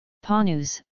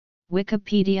Pannus,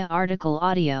 Wikipedia article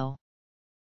audio.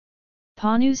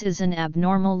 Pannus is an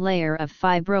abnormal layer of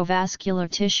fibrovascular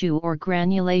tissue or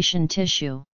granulation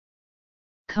tissue.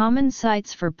 Common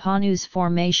sites for pannus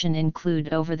formation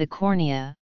include over the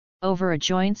cornea, over a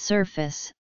joint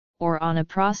surface, or on a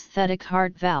prosthetic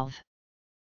heart valve.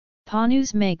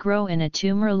 Pannus may grow in a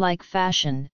tumor-like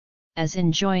fashion, as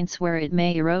in joints where it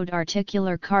may erode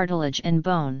articular cartilage and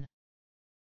bone.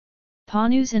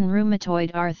 Pannus in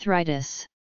rheumatoid arthritis.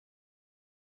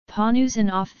 Pannus in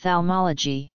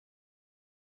ophthalmology.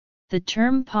 The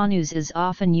term pannus is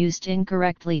often used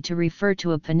incorrectly to refer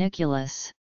to a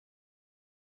panniculus.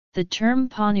 The term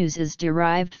pannus is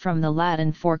derived from the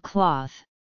Latin for cloth.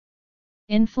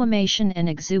 Inflammation and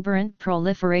exuberant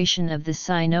proliferation of the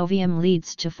synovium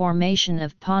leads to formation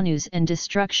of pannus and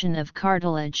destruction of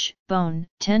cartilage, bone,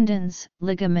 tendons,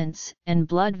 ligaments, and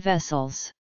blood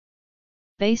vessels.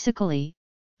 Basically,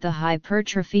 the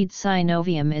hypertrophied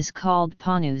synovium is called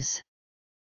pannus.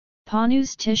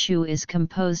 Pannus tissue is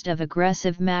composed of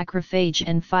aggressive macrophage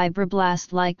and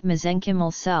fibroblast-like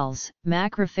mesenchymal cells,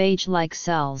 macrophage-like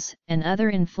cells, and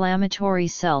other inflammatory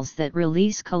cells that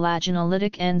release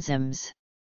collagenolytic enzymes.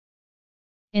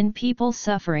 In people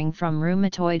suffering from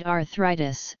rheumatoid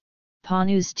arthritis,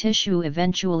 pannus tissue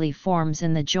eventually forms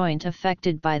in the joint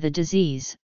affected by the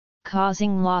disease,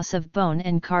 causing loss of bone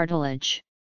and cartilage.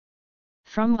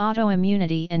 From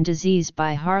Autoimmunity and Disease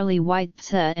by Harley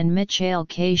Whiteside and Michael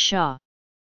K. Shaw.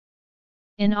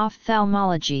 In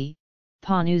ophthalmology,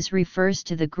 pannus refers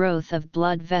to the growth of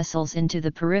blood vessels into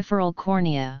the peripheral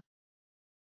cornea.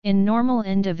 In normal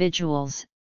individuals,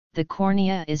 the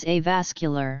cornea is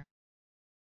avascular.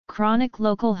 Chronic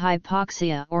local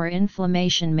hypoxia or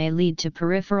inflammation may lead to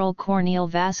peripheral corneal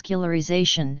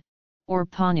vascularization, or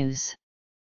pannus.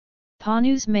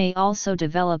 Pannus may also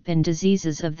develop in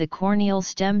diseases of the corneal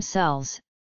stem cells,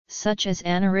 such as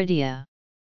aniridia.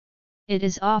 It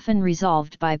is often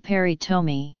resolved by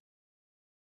peritomy.